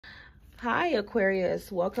Hi,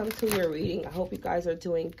 Aquarius. Welcome to your reading. I hope you guys are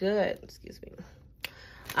doing good. Excuse me.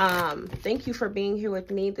 Thank you for being here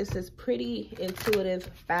with me. This is Pretty Intuitive,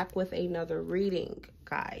 back with another reading,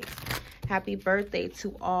 guys. Happy birthday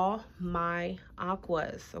to all my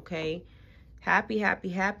Aquas, okay? Happy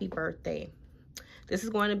birthday. This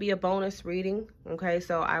is going to be a bonus reading, okay?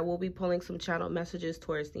 So I will be pulling some channel messages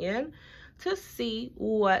towards the end to see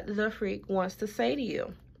what the freak wants to say to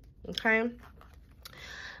you, okay?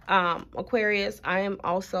 Aquarius, I am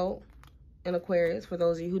also an Aquarius. For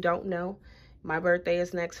those of you who don't know, my birthday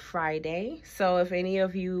is next Friday. So if any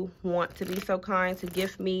of you want to be so kind to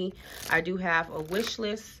gift me, I do have a wish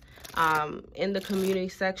list in the community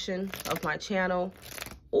section of my channel,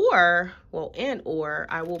 or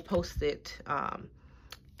I will post it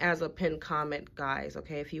as a pinned comment, guys.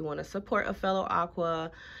 Okay, if you want to support a fellow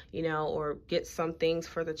Aqua, you know, or get some things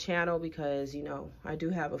for the channel, because you know I do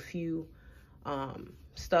have a few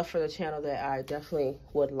stuff for the channel that I definitely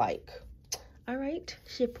would like. All right,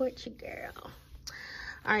 support your girl.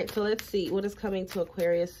 All right, so let's see what is coming to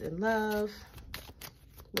Aquarius in love.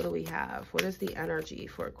 What do we have? What is the energy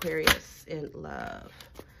for Aquarius in love?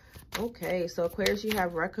 Okay, so Aquarius, you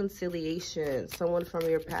have reconciliation. Someone from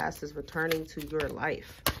your past is returning to your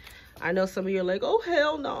life. I know some of you are like, oh,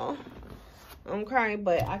 hell no. I'm crying,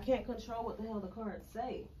 but I can't control what the hell the cards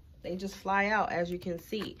say. They just fly out, as you can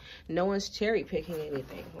see. No one's cherry picking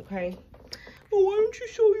anything, okay? Well, why don't you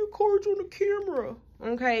show your cards on the camera?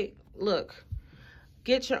 Okay, look,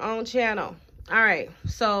 get your own channel. All right,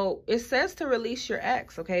 so it says to release your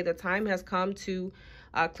ex, okay? The time has come to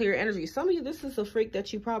clear energy. Some of you, this is a freak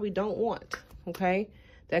that you probably don't want, okay?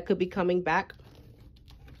 That could be coming back.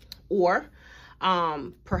 Or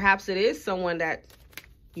perhaps it is someone that,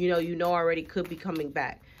 you know already could be coming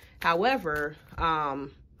back. However,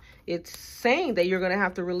 it's saying that you're going to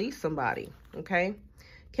have to release somebody, okay?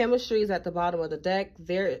 Chemistry is at the bottom of the deck.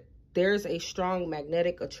 There's a strong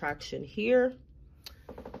magnetic attraction here.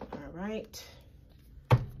 All right.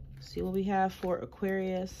 See what we have for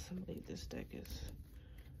Aquarius. I believe this deck is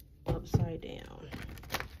upside down.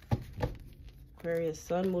 Aquarius,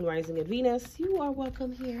 Sun, Moon, Rising, and Venus. You are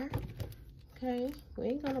welcome here. Okay. We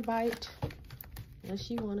ain't going to bite unless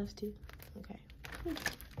you want us to. Okay.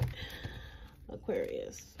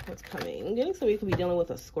 Aquarius, what's coming? I'm getting somebody who could be dealing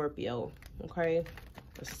with a Scorpio, okay?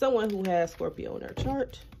 Or someone who has Scorpio in their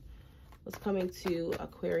chart. What's coming to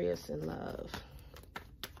Aquarius in love?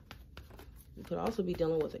 You could also be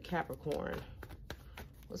dealing with a Capricorn.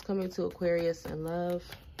 What's coming to Aquarius in love?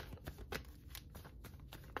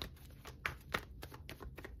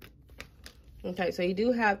 Okay, so you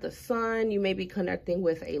do have the Sun. You may be connecting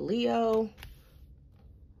with a Leo.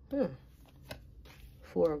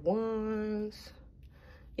 Four of Wands.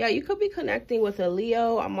 Yeah, you could be connecting with a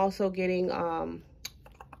Leo. I'm also getting a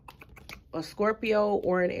Scorpio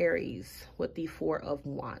or an Aries with the Four of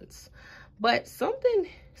Wands. But something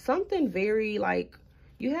very, like,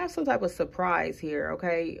 you have some type of surprise here,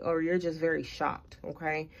 okay? Or you're just very shocked,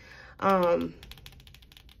 okay? Some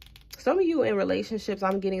of you in relationships,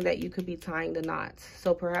 I'm getting that you could be tying the knots.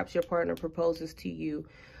 So perhaps your partner proposes to you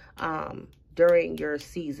during your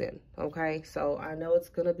season, okay? So I know it's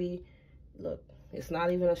gonna be, look, it's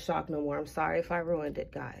not even a shock no more. I'm sorry if I ruined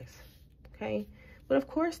it, guys, okay? But of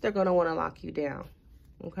course they're gonna want to lock you down,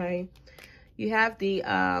 okay? You have the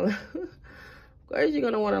of course you're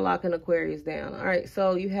gonna want to lock an Aquarius down. All right,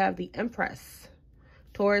 so you have the Empress,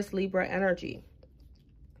 Taurus, Libra energy.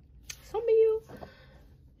 Some of you,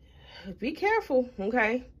 be careful,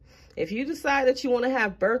 okay? If you decide that you want to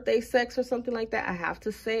have birthday sex or something like that, I have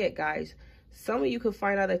to say it, guys. Some of you could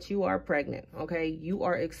find out that you are pregnant, okay? You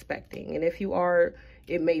are expecting. And if you are,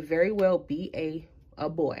 it may very well be a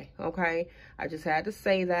boy, okay? I just had to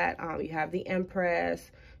say that. You have the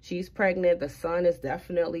Empress. She's pregnant. The Sun is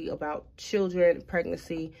definitely about children,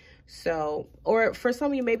 pregnancy. So, or for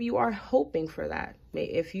some of you, maybe you are hoping for that.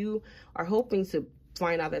 If you are hoping to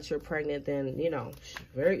find out that you're pregnant, then, you know,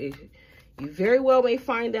 you very well may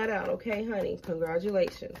find that out, okay, honey?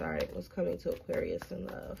 Congratulations. All right, what's coming to Aquarius in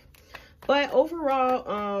love? But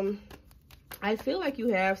overall, I feel like you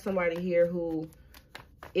have somebody here who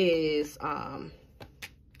is,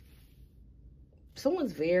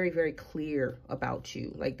 someone's very, very clear about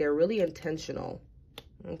you. Like, they're really intentional,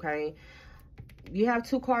 okay? You have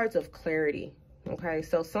two cards of clarity, okay?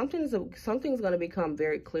 So something's going to become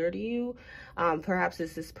very clear to you. Perhaps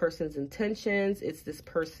it's this person's intentions. It's this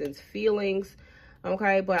person's feelings,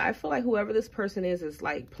 okay? But I feel like whoever this person is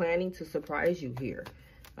like planning to surprise you here.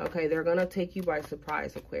 Okay, they're going to take you by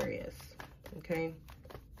surprise, Aquarius. Okay.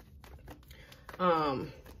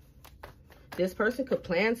 This person could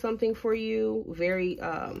plan something for you very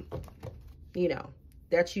you know,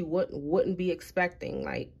 that you wouldn't be expecting.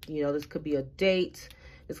 Like, you know, this could be a date,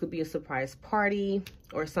 this could be a surprise party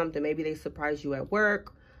or something. Maybe they surprise you at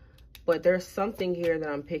work, but there's something here that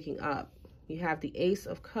I'm picking up. You have the Ace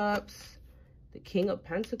of Cups, the King of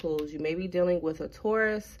Pentacles. You may be dealing with a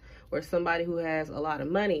Taurus or somebody who has a lot of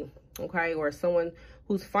money, okay? Or someone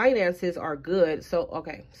whose finances are good. So,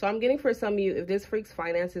 okay. So I'm getting for some of you, if this freak's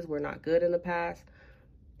finances were not good in the past,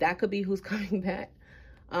 that could be who's coming back.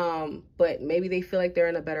 But maybe they feel like they're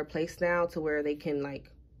in a better place now to where they can, like,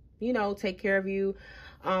 you know, take care of you.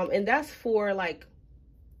 And that's for, like,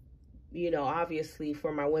 you know, obviously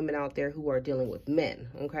for my women out there who are dealing with men,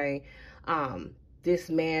 okay? This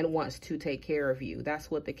man wants to take care of you.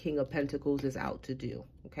 That's what the King of Pentacles is out to do,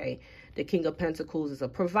 okay? The King of Pentacles is a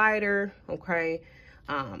provider, okay?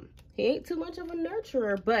 He ain't too much of a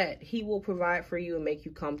nurturer, but he will provide for you and make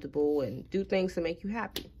you comfortable and do things to make you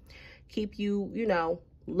happy. Keep you, you know,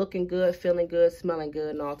 looking good, feeling good, smelling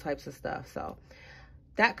good, and all types of stuff. So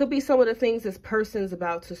that could be some of the things this person's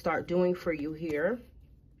about to start doing for you here.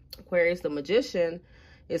 Aquarius, the Magician,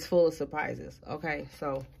 is full of surprises, okay?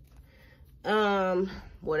 So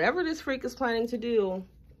whatever this freak is planning to do,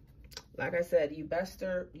 like I said, you best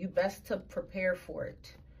to prepare for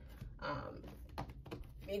it.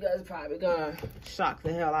 You guys are probably gonna shock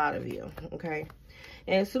the hell out of you, okay?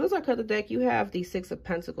 And as soon as I cut the deck, you have the Six of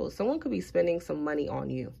Pentacles. Someone could be spending some money on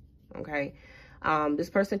you, okay? This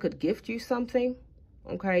person could gift you something,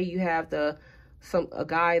 okay? You have a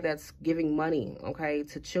guy that's giving money, okay,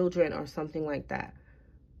 to children or something like that.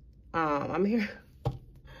 I'm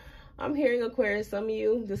hearing Aquarius, some of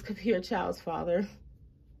you, this could be your child's father.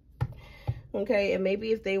 Okay, and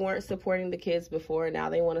maybe if they weren't supporting the kids before, now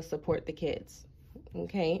they want to support the kids.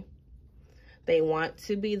 Okay, they want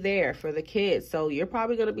to be there for the kids. So you're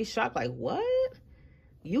probably going to be shocked, like, what?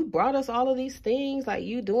 You brought us all of these things, like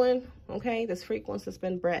you doing, okay? This freak wants to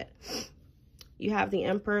spend bread. You have the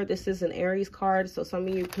Emperor. This is an Aries card. So some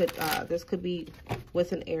of you could, this could be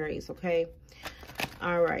with an Aries, okay?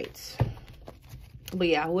 All right. But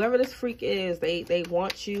yeah, whoever this freak is, they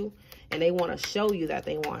want you, and they want to show you that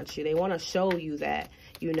they want you. They want to show you that,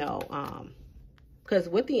 you know, because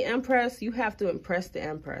with the Empress, you have to impress the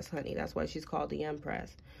Empress, honey. That's why she's called the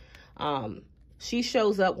Empress. She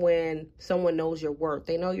shows up when someone knows your worth.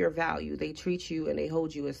 They know your value. They treat you and they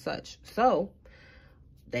hold you as such. So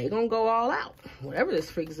they gonna go all out, whatever this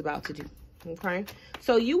freak is about to do. Okay,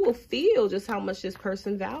 so you will feel just how much this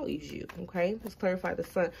person values you. Okay, let's clarify the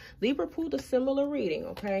Sun. Libra pulled a similar reading.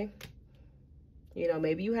 Okay, you know,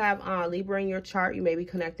 maybe you have Libra in your chart. You may be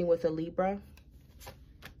connecting with a Libra.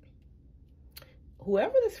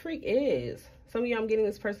 Whoever this freak is, some of you, I'm getting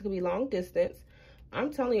this person could be long distance.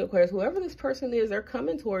 I'm telling you, Aquarius, whoever this person is, they're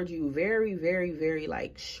coming towards you very, very, very,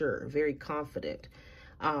 like, sure, very confident.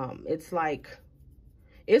 It's like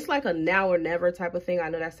a now or never type of thing. I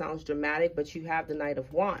know that sounds dramatic, but you have the Knight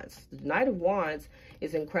of Wands. The Knight of Wands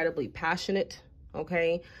is incredibly passionate,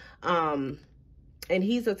 okay? And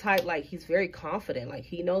he's a type, like, he's very confident. Like,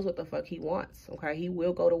 he knows what the fuck he wants, okay? He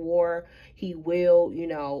will go to war. He will, you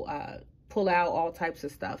know, pull out all types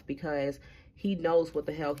of stuff because he knows what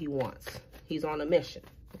the hell he wants. He's on a mission,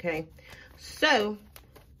 okay? So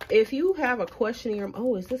if you have a question in your,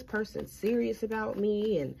 oh, is this person serious about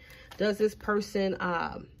me? And does this person,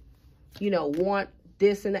 you know, want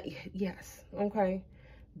this and that? Yes, okay?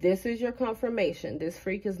 This is your confirmation. This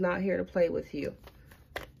freak is not here to play with you.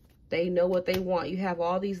 They know what they want. You have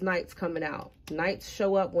all these knights coming out. Knights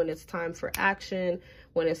show up when it's time for action,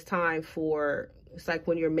 when it's time for, it's like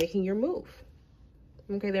when you're making your move.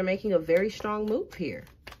 Okay, they're making a very strong move here,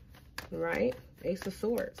 right? Ace of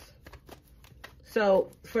Swords.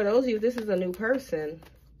 So for those of you, this is a new person,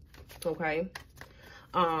 okay?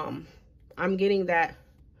 I'm getting that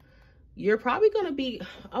you're probably going to be,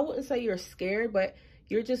 I wouldn't say you're scared, but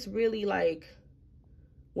you're just really like,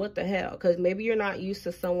 what the hell? Because maybe you're not used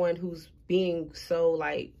to someone who's being so,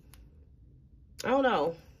 like, I don't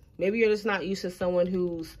know. Maybe you're just not used to someone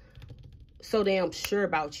who's so damn sure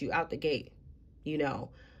about you out the gate, you know.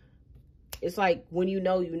 It's like when you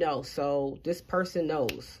know, you know. So this person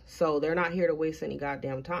knows. So they're not here to waste any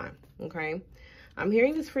goddamn time, okay? I'm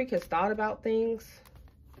hearing this freak has thought about things.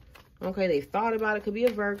 Okay, they've thought about it. Could be a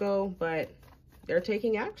Virgo, but they're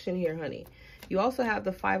taking action here, honey. You also have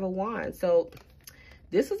the Five of Wands. So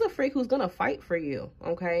this is a freak who's going to fight for you,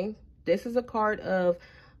 okay? This is a card of,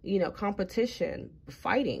 you know, competition,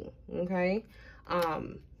 fighting, okay?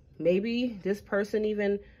 Maybe this person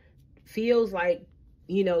even feels like,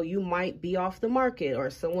 you know, you might be off the market or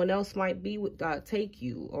someone else might be take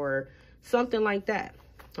you or something like that,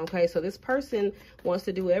 Okay, so this person wants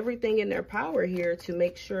to do everything in their power here to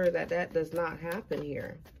make sure that that does not happen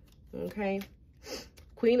here. Okay.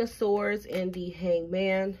 Queen of Swords and the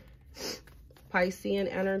Hangman. Piscean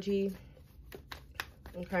energy.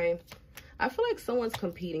 Okay. I feel like someone's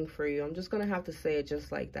competing for you. I'm just going to have to say it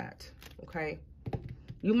just like that. Okay.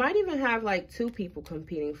 You might even have like 2 people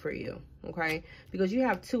competing for you. Okay. Because you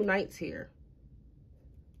have 2 knights here.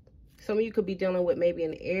 Some of you could be dealing with maybe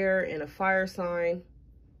an air and a fire sign.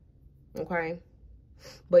 Okay.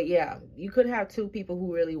 But yeah, you could have 2 people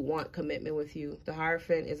who really want commitment with you. The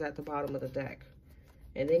Hierophant is at the bottom of the deck.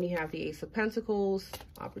 And then you have the Ace of Pentacles,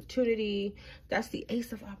 opportunity. That's the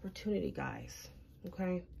Ace of Opportunity, guys.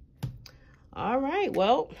 Okay. All right.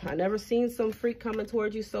 Well, I never seen some freak coming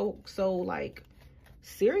towards you so like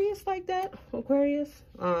serious like that, Aquarius.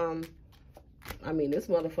 I mean, this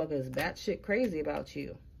motherfucker is batshit crazy about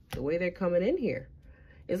you. The way they're coming in here.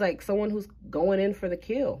 It's like someone who's going in for the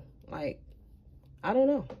kill. Like, I don't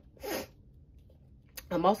know.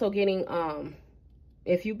 I'm also getting,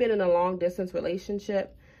 if you've been in a long distance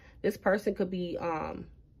relationship, this person could be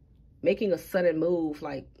making a sudden move,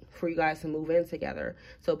 like for you guys to move in together.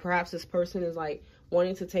 So perhaps this person is like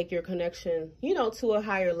wanting to take your connection, you know, to a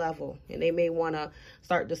higher level. And they may want to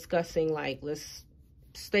start discussing like, let's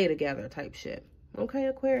stay together type shit. Okay,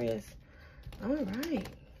 Aquarius. All right.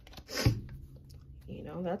 You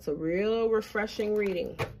know, that's a real refreshing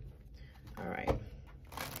reading. All right.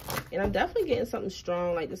 And I'm definitely getting something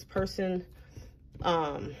strong. Like this person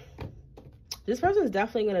is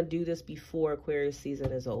definitely going to do this before Aquarius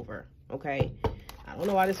season is over. Okay. I don't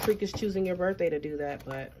know why this freak is choosing your birthday to do that,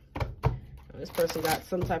 but this person got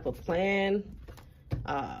some type of plan.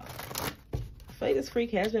 I feel like this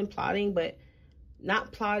freak has been plotting, but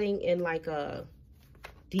not plotting in like a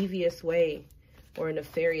devious way or a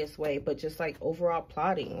nefarious way, but just like overall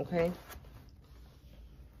plotting. Okay.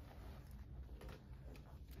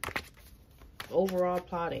 Overall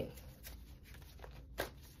plotting.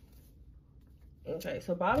 Okay,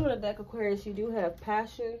 so bottom of the deck, Aquarius, you do have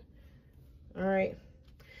passion. All right.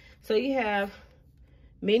 So you have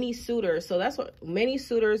many suitors. So that's what many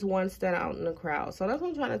suitors, one stand out in the crowd. So that's what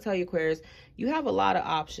I'm trying to tell you, Aquarius. You have a lot of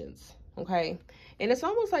options. Okay. And it's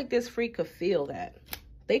almost like this freak could feel that.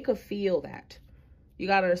 They could feel that. You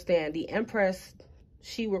got to understand, the Empress,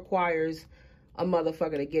 she requires a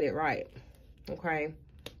motherfucker to get it right. Okay.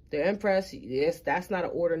 The Empress, yes, that's not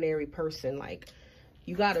an ordinary person. Like,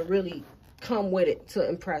 you got to really come with it to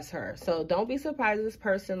impress her. So don't be surprised if this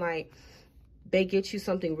person, like, they get you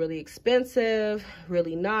something really expensive,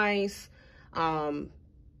 really nice. Whoever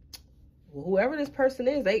this person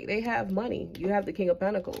is, they have money. You have the King of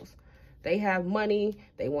Pentacles. They have money.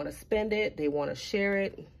 They want to spend it. They want to share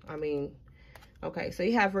it. I mean, okay, so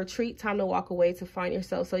you have retreat, time to walk away to find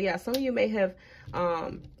yourself. So yeah, some of you may have,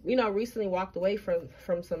 you know, recently walked away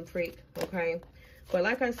from some freak, okay? But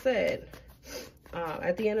like I said,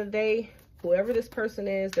 at the end of the day, whoever this person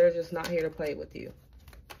is, they're just not here to play with you,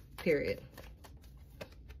 period.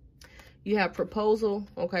 You have proposal,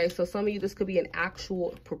 okay? So some of you, this could be an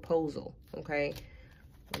actual proposal, okay?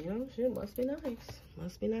 You know, shit must be nice.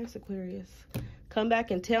 Must be nice, Aquarius. Come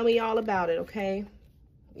back and tell me all about it, okay?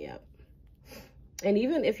 Yep. And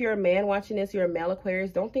even if you're a man watching this, you're a male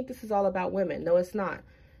Aquarius, don't think this is all about women. No, it's not.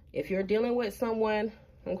 If you're dealing with someone,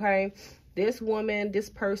 okay, this woman, this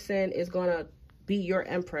person is going to be your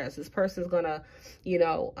Empress. This person's going to, you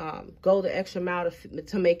know, go the extra mile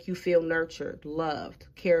to make you feel nurtured, loved,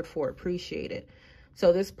 cared for, appreciated.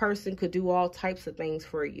 So this person could do all types of things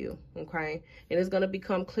for you, okay? And it's going to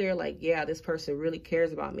become clear, like, yeah, this person really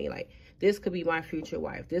cares about me. Like, this could be my future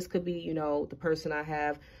wife. This could be, you know, the person I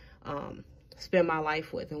have spend my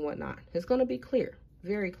life with and whatnot. It's going to be clear,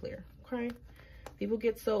 very clear, okay? People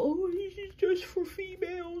get so, oh, this is just for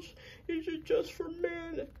females. This is just for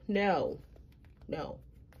men. No, no.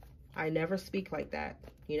 I never speak like that.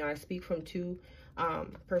 You know, I speak from 2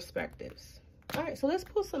 perspectives. All right, so let's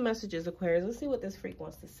pull some messages, Aquarius. Let's see what this freak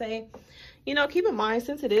wants to say. You know, keep in mind,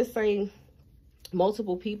 since it is saying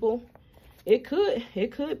multiple people, it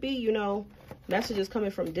could be, you know, messages coming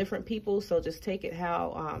from different people. So just take it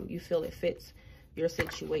how you feel it fits your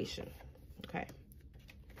situation. Okay.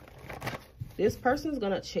 This person's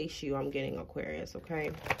going to chase you. I'm getting, Aquarius.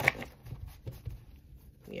 Okay.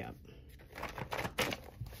 Yep.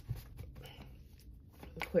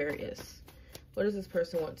 Aquarius. What does this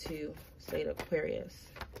person want to say to Aquarius?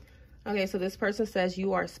 Okay, so this person says,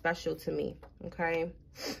 you are special to me. Okay.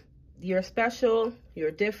 You're special.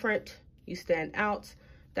 You're different. You stand out.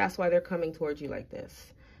 That's why they're coming towards you like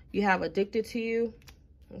this. You have addicted to you.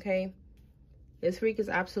 Okay. This freak is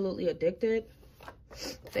absolutely addicted.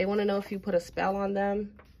 They want to know if you put a spell on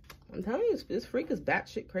them. I'm telling you, this freak is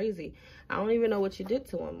batshit crazy. I don't even know what you did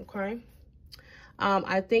to him, okay?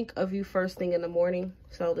 I think of you first thing in the morning.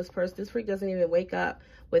 So this freak doesn't even wake up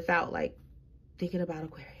without, like, thinking about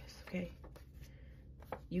Aquarius, okay?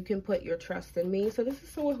 You can put your trust in me. So this is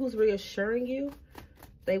someone who's reassuring you.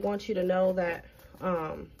 They want you to know that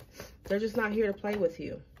they're just not here to play with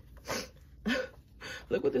you.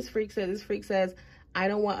 Look what this freak says. This freak says, I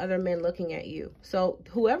don't want other men looking at you. So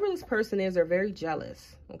whoever this person is, they're very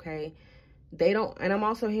jealous, okay? They don't, and I'm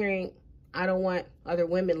also hearing, I don't want other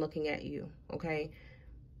women looking at you, okay?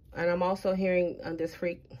 And I'm also hearing this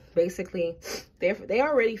freak, basically, they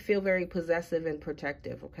already feel very possessive and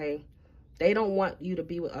protective, okay? They don't want you to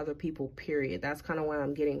be with other people, period. That's kind of what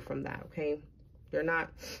I'm getting from that, okay? They're not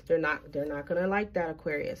gonna like that,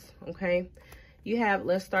 Aquarius, okay? You have,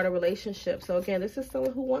 let's start a relationship. So again, this is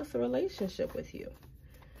someone who wants a relationship with you.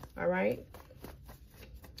 All right?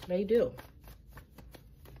 They do.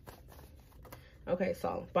 Okay,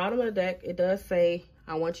 so bottom of the deck, it does say,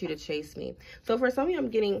 I want you to chase me. So for some of you, I'm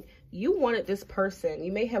getting, you wanted this person.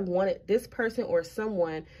 You may have wanted this person or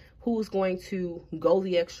someone who's going to go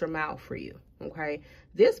the extra mile for you, okay?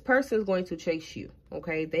 This person is going to chase you,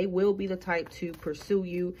 okay? They will be the type to pursue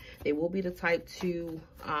you. They will be the type to,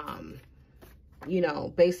 you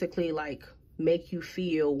know, basically like make you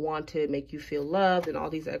feel wanted, make you feel loved, and all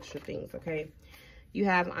these extra things, okay? You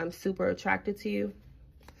have, I'm super attracted to you.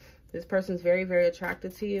 This person's very, very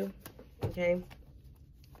attracted to you, okay?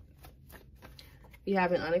 You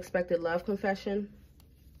have an unexpected love confession.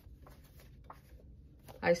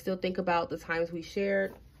 I still think about the times we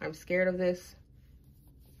shared. I'm scared of this.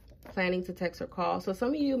 Planning to text or call. So some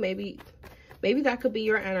of you, maybe that could be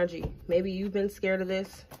your energy. Maybe you've been scared of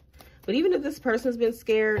this. But even if this person's been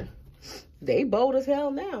scared, they bold as hell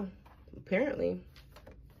now, apparently.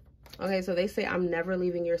 Okay, so they say, I'm never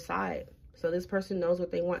leaving your side. So this person knows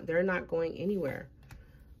what they want. They're not going anywhere.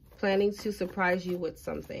 Planning to surprise you with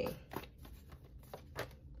something.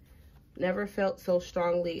 Never felt so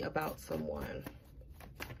strongly about someone.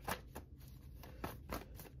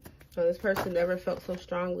 So this person never felt so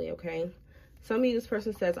strongly, okay? Some of you, this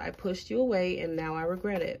person says, I pushed you away and now I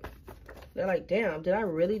regret it. They're like, damn, did I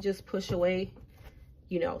really just push away,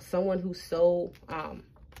 you know, someone who's so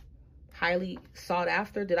highly sought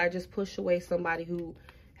after? Did I just push away somebody who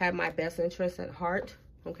had my best interests at heart?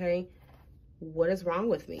 Okay. What is wrong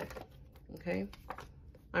with me? Okay.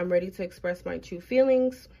 I'm ready to express my true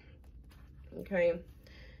feelings. Okay.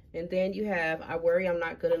 And then you have, I worry I'm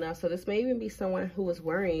not good enough. So this may even be someone who is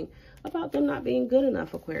worrying about them not being good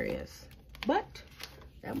enough, Aquarius. But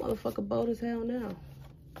that motherfucker bold as hell now.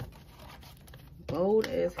 Bold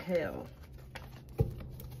as hell.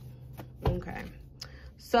 Okay.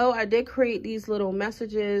 So I did create these little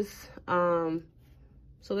messages. So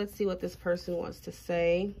let's see what this person wants to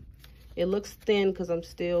say. It looks thin because I'm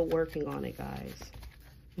still working on it, guys.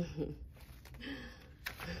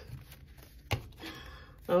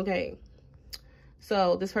 Okay.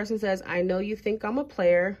 So this person says, I know you think I'm a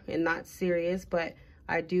player and not serious, but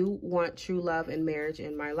I do want true love and marriage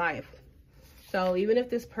in my life. So even if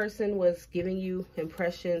this person was giving you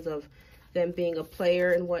impressions of them being a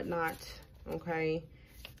player and whatnot, okay,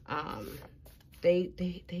 they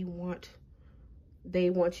want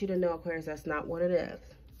you to know, Aquarius, that's not what it is.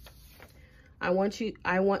 I want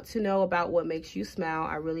to know about what makes you smile.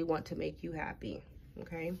 I really want to make you happy.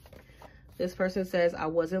 Okay. This person says, I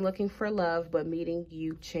wasn't looking for love, but meeting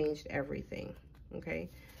you changed everything. Okay.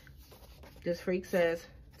 This freak says,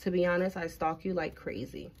 to be honest, I stalk you like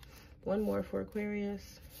crazy. One more for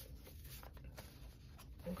Aquarius.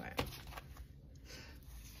 Okay.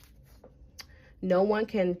 No one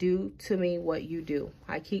can do to me what you do.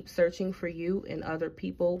 I keep searching for you and other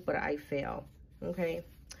people, but I fail. Okay.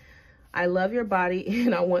 I love your body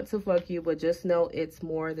and I want to fuck you, but just know it's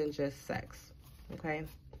more than just sex. Okay.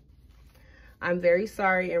 I'm very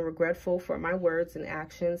sorry and regretful for my words and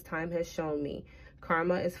actions. Time has shown me.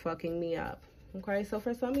 Karma is fucking me up. Okay. So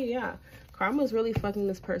for some of you, yeah, karma is really fucking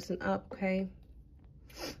this person up. Okay.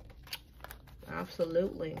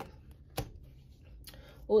 Absolutely.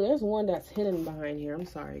 Oh, there's one that's hidden behind here. I'm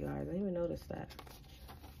sorry, guys. I didn't even notice that.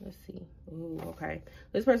 Let's see. Ooh, okay.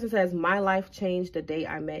 This person says, my life changed the day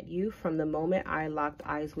I met you. From the moment I locked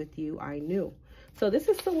eyes with you, I knew. So this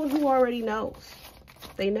is someone who already knows.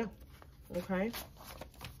 They know. Okay.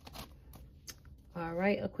 All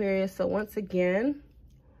right, Aquarius. So once again,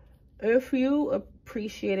 if you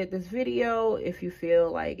appreciated this video, if you feel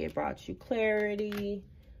like it brought you clarity,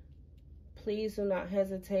 please do not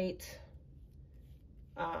hesitate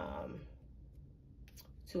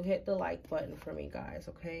to hit the like button for me, guys.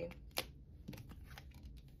 Okay.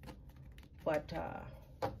 But,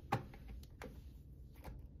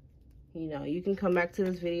 you know, you can come back to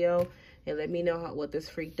this video and let me know what this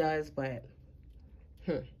freak does, but,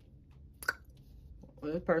 this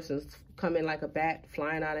person's coming like a bat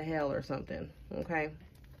flying out of hell or something, okay?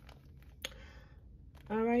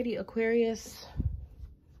 Alrighty, Aquarius.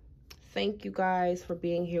 Thank you guys for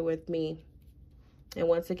being here with me. And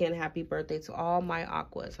once again, happy birthday to all my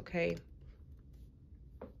Aquas, okay?